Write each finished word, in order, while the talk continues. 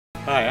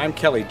Hi, I'm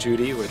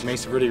Judy with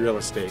Mesa Verde Real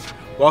Estate.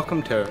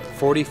 Welcome to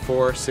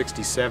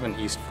 4467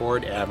 East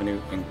Ford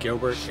Avenue in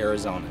Gilbert,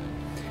 Arizona.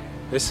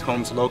 This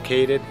home's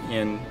located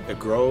in the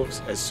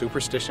Groves at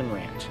Superstition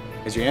Ranch.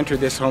 As you enter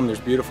this home, there's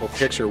beautiful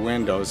picture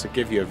windows that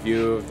give you a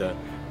view of the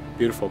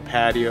beautiful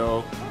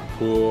patio,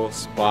 pool,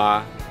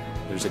 spa.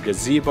 There's a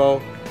gazebo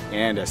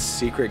and a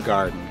secret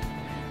garden.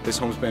 This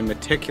home's been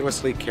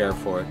meticulously cared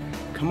for.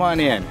 Come on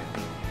in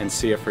and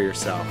see it for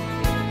yourself.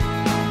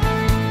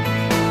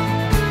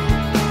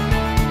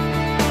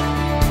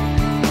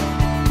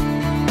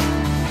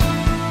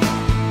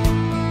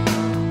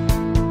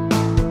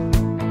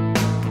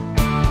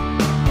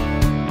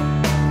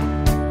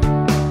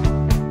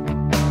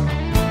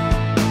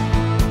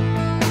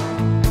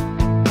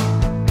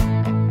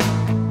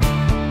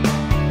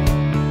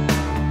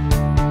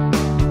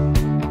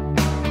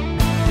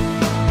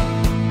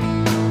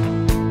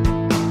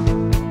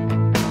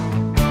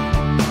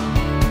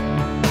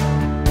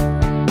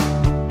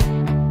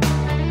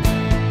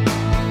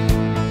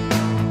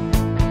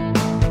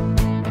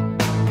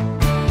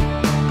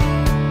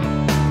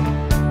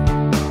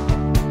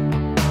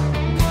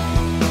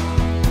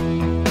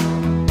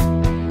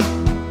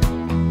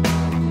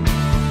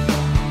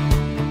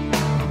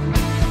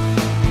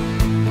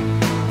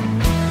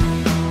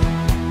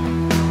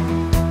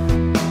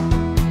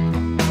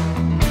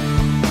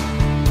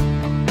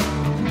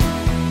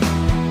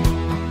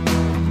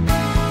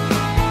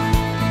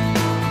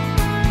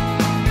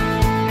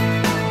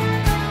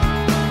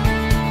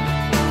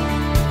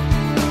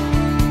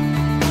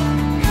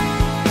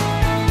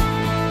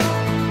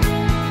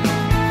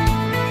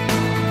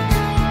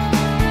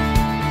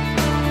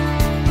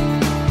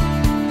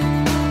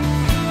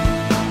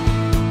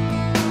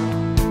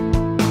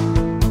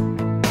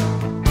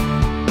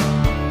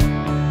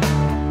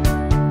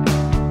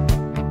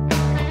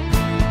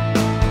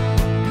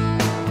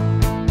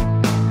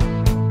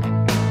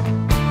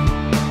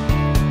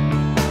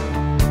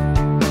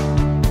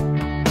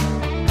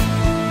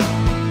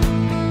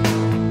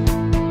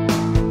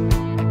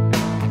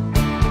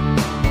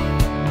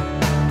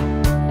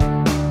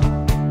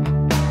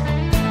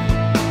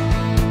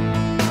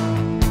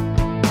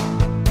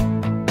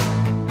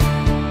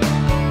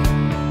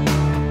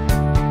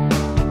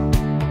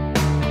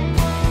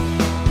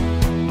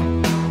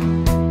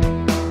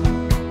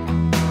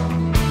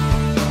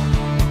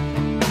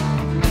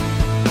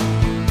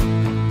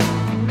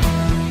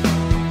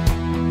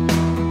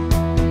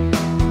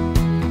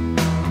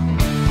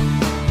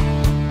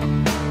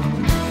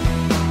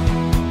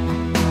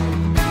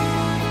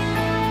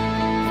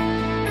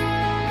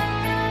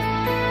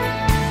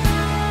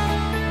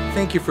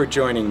 Thank you for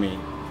joining me.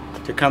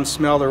 To come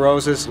smell the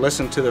roses,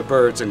 listen to the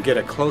birds, and get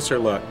a closer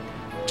look,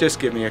 just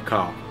give me a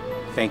call.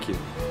 Thank you.